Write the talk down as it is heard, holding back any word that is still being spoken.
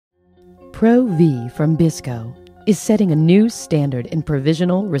Pro-V from Bisco is setting a new standard in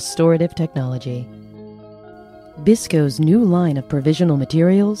provisional restorative technology. Bisco's new line of provisional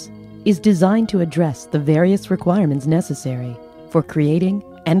materials is designed to address the various requirements necessary for creating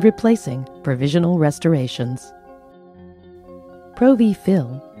and replacing provisional restorations. Pro-V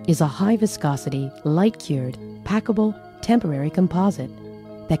Fill is a high-viscosity, light-cured, packable, temporary composite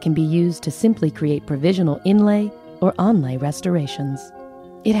that can be used to simply create provisional inlay or onlay restorations.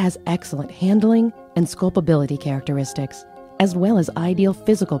 It has excellent handling and sculptability characteristics, as well as ideal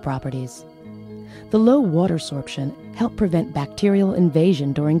physical properties. The low water sorption helps prevent bacterial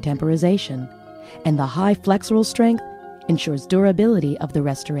invasion during temporization, and the high flexural strength ensures durability of the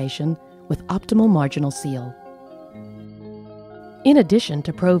restoration with optimal marginal seal. In addition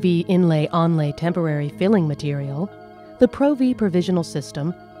to Pro-V inlay-onlay temporary filling material, the Pro-V provisional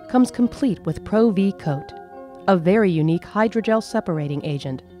system comes complete with Pro-V Coat, a very unique hydrogel separating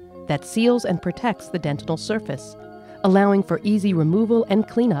agent that seals and protects the dentinal surface, allowing for easy removal and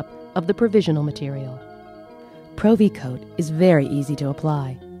cleanup of the provisional material. Pro-V Coat is very easy to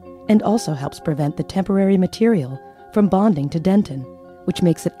apply and also helps prevent the temporary material from bonding to dentin, which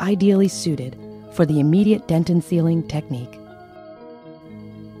makes it ideally suited for the immediate dentin sealing technique.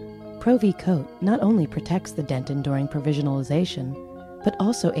 Pro-V Coat not only protects the dentin during provisionalization, but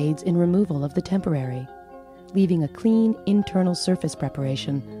also aids in removal of the temporary, leaving a clean internal surface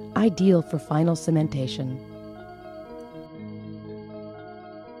preparation ideal for final cementation.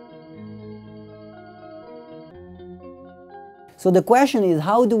 So the question is,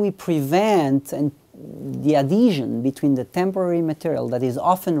 how do we prevent the adhesion between the temporary material that is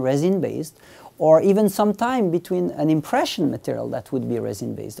often resin-based, or even sometime between an impression material that would be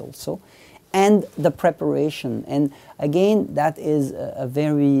resin-based also, and the preparation? And again, that is a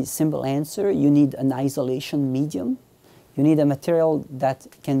very simple answer. You need an isolation medium. You need a material that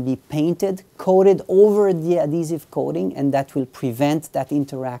can be painted, coated over the adhesive coating, and that will prevent that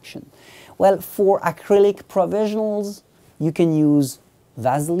interaction. Well, for acrylic provisionals, you can use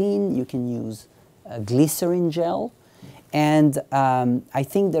Vaseline, you can use glycerin gel, and I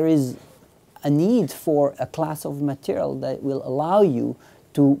think there is a need for a class of material that will allow you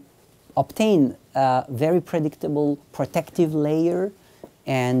to obtain a very predictable protective layer,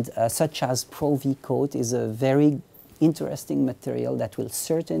 and such as Pro-V Coat is a very interesting material that will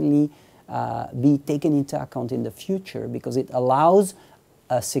certainly be taken into account in the future, because it allows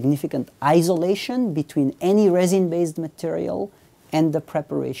a significant isolation between any resin-based material and the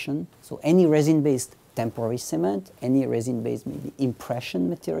preparation. So any resin-based temporary cement, any resin-based maybe impression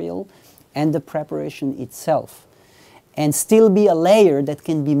material, and the preparation itself, and still be a layer that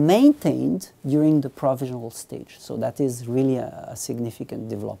can be maintained during the provisional stage. So that is really a significant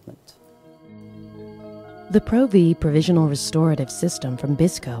development. The Pro-V provisional restorative system from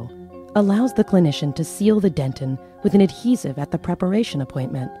Bisco allows the clinician to seal the dentin with an adhesive at the preparation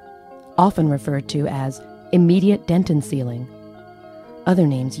appointment, often referred to as immediate dentin sealing. Other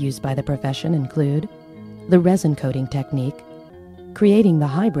names used by the profession include the resin coating technique, creating the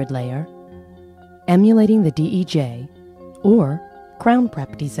hybrid layer, emulating the DEJ, or crown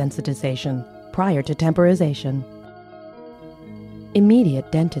prep desensitization prior to temporization.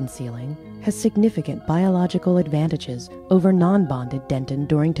 Immediate dentin sealing has significant biological advantages over non-bonded dentin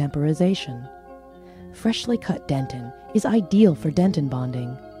during temporization. Freshly cut dentin is ideal for dentin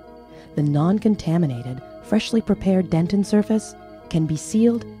bonding. The non-contaminated, freshly prepared dentin surface can be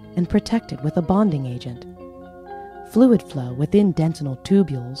sealed and protected with a bonding agent. Fluid flow within dentinal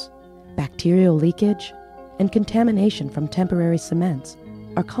tubules, bacterial leakage, and contamination from temporary cements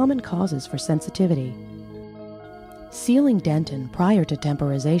are common causes for sensitivity. Sealing dentin prior to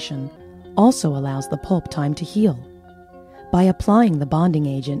temporization also allows the pulp time to heal. By applying the bonding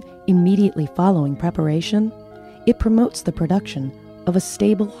agent immediately following preparation, it promotes the production of a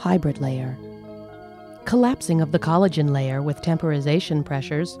stable hybrid layer. Collapsing of the collagen layer with temporization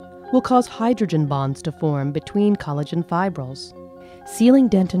pressures will cause hydrogen bonds to form between collagen fibrils. Sealing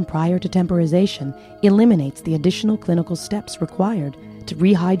dentin prior to temporization eliminates the additional clinical steps required to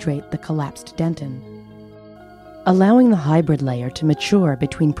rehydrate the collapsed dentin. Allowing the hybrid layer to mature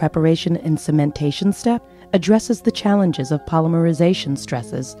between preparation and cementation step addresses the challenges of polymerization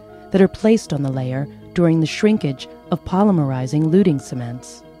stresses that are placed on the layer during the shrinkage of polymerizing luting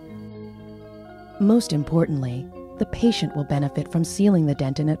cements. Most importantly, the patient will benefit from sealing the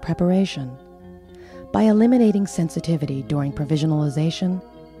dentin at preparation. By eliminating sensitivity during provisionalization,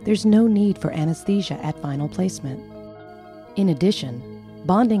 there's no need for anesthesia at final placement. In addition,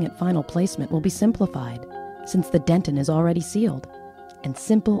 bonding at final placement will be simplified, since the dentin is already sealed, and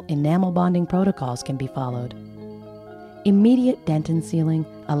simple enamel bonding protocols can be followed. Immediate dentin sealing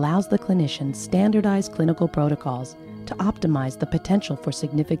allows the clinician standardized clinical protocols to optimize the potential for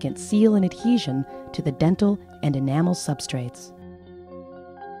significant seal and adhesion to the dental and enamel substrates.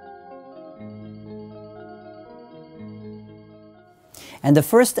 And the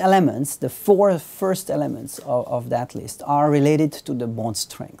first elements, the four first elements of that list, are related to the bond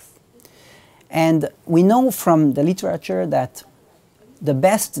strength. And we know from the literature that the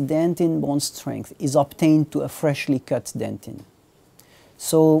best dentin bond strength is obtained to a freshly cut dentin.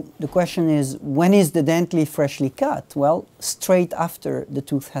 So the question is, when is the dentin freshly cut? Well, straight after the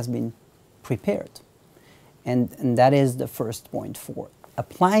tooth has been prepared. And that is the first point for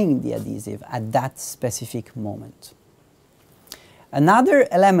applying the adhesive at that specific moment. Another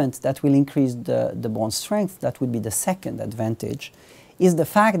element that will increase the bond strength, that would be the second advantage, is the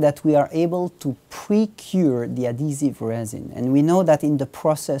fact that we are able to pre-cure the adhesive resin. And we know that in the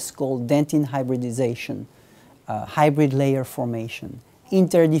process called dentin hybridization, hybrid layer formation,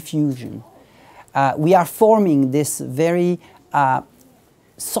 interdiffusion, we are forming this very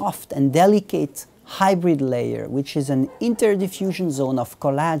soft and delicate hybrid layer, which is an interdiffusion zone of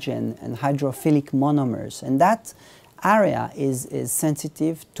collagen and hydrophilic monomers. And that area is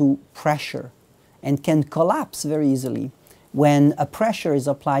sensitive to pressure and can collapse very easily when a pressure is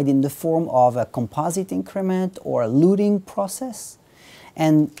applied in the form of a composite increment or a luting process.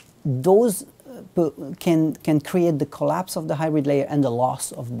 And those can create the collapse of the hybrid layer and the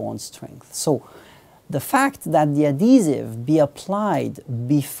loss of bond strength. So the fact that the adhesive be applied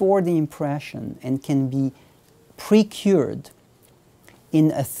before the impression and can be pre-cured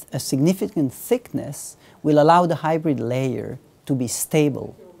in a significant thickness will allow the hybrid layer to be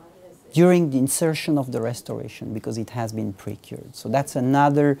stable during the insertion of the restoration because it has been pre-cured. So that's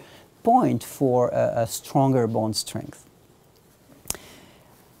another point for a stronger bond strength.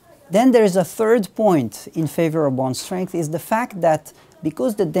 Then there is a third point in favor of bond strength, is the fact that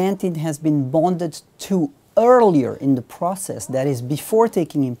because the dentin has been bonded to earlier in the process, that is before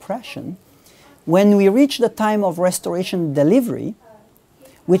taking impression, when we reach the time of restoration delivery,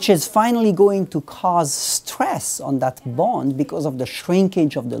 which is finally going to cause stress on that bond because of the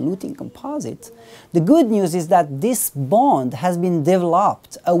shrinkage of the luting composite, the good news is that this bond has been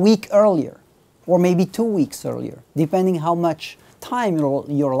developed a week earlier, or maybe 2 weeks earlier, depending how much time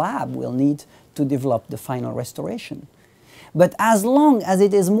your lab will need to develop the final restoration. But as long as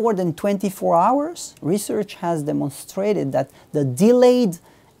it is more than 24 hours, research has demonstrated that the delayed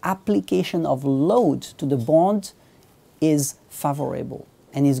application of load to the bond is favorable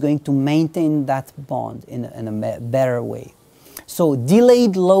and is going to maintain that bond in a better way. So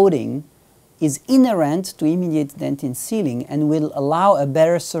delayed loading is inherent to immediate dentin sealing and will allow a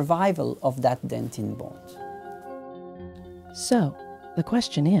better survival of that dentin bond. So, the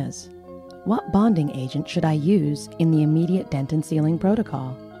question is, what bonding agent should I use in the immediate dentin sealing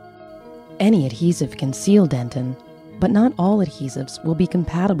protocol? Any adhesive can seal dentin, but not all adhesives will be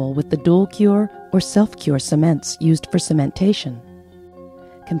compatible with the dual cure or self-cure cements used for cementation.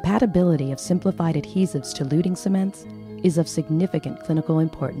 Compatibility of simplified adhesives to luting cements is of significant clinical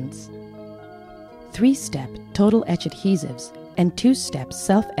importance. 3-step total etch adhesives and 2-step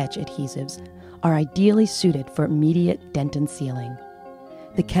self-etch adhesives are ideally suited for immediate dentin sealing.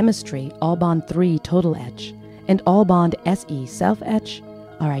 The chemistry Allbond 3 total etch and Allbond SE self-etch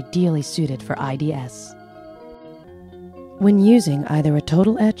are ideally suited for IDS. When using either a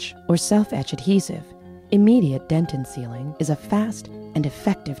total etch or self-etch adhesive, immediate dentin sealing is a fast and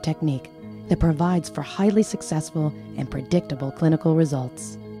effective technique that provides for highly successful and predictable clinical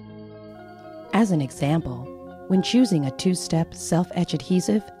results. As an example, when choosing a 2-step self-etch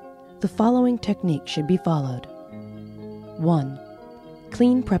adhesive, the following technique should be followed. 1.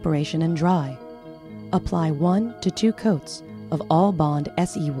 Clean preparation and dry. Apply 1 to 2 coats of Allbond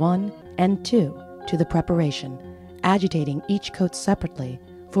SE1 and 2 to the preparation, agitating each coat separately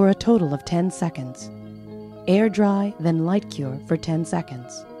for a total of 10 seconds. Air dry, then light cure for 10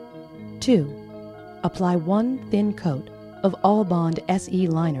 seconds. 2. Apply 1 thin coat of Allbond SE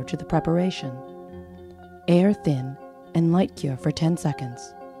liner to the preparation. Air thin and light cure for 10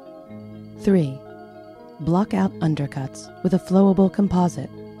 seconds. 3. Block out undercuts with a flowable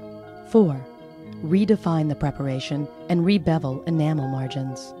composite. 4. Redefine the preparation and rebevel enamel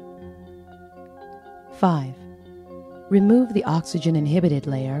margins. 5. Remove the oxygen-inhibited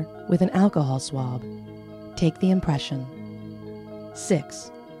layer with an alcohol swab. Take the impression.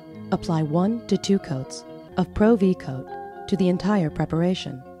 6. Apply 1 to 2 coats of Pro-V coat to the entire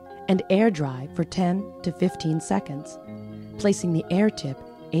preparation and air dry for 10 to 15 seconds, placing the air tip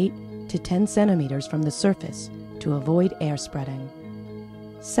 8 to 10 centimeters from the surface to avoid air spreading.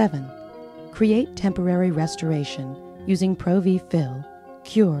 7. Create temporary restoration using Pro-V fill,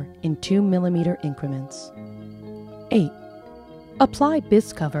 cure in 2 mm increments. 8. Apply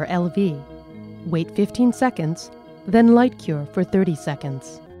Biscover LV. Wait 15 seconds, then light cure for 30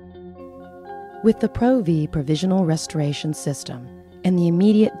 seconds. With the Pro-V Provisional Restoration System and the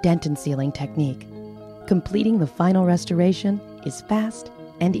immediate dentin sealing technique, completing the final restoration is fast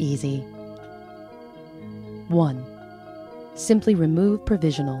and easy. 1. Simply remove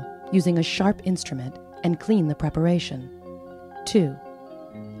Provisional using a sharp instrument and clean the preparation. 2.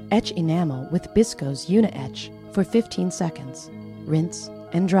 Etch enamel with Bisco's Uni-Etch for 15 seconds. Rinse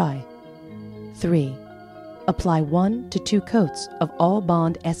and dry. 3. Apply 1 to 2 coats of All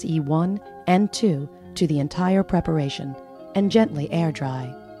Bond SE1 and 2 to the entire preparation and gently air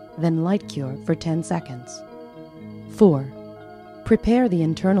dry, then light cure for 10 seconds. 4. Prepare the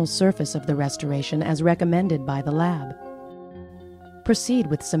internal surface of the restoration as recommended by the lab. Proceed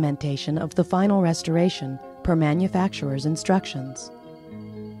with cementation of the final restoration per manufacturer's instructions.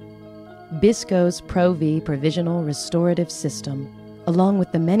 Bisco's Pro-V Provisional Restorative System, along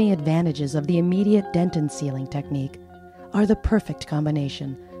with the many advantages of the immediate dentin sealing technique, are the perfect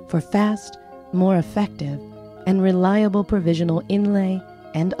combination for fast, more effective, and reliable provisional inlay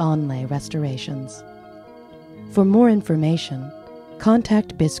and onlay restorations. For more information,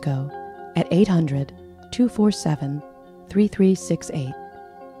 contact Bisco at 800-247-3368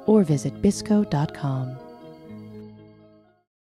 or visit bisco.com.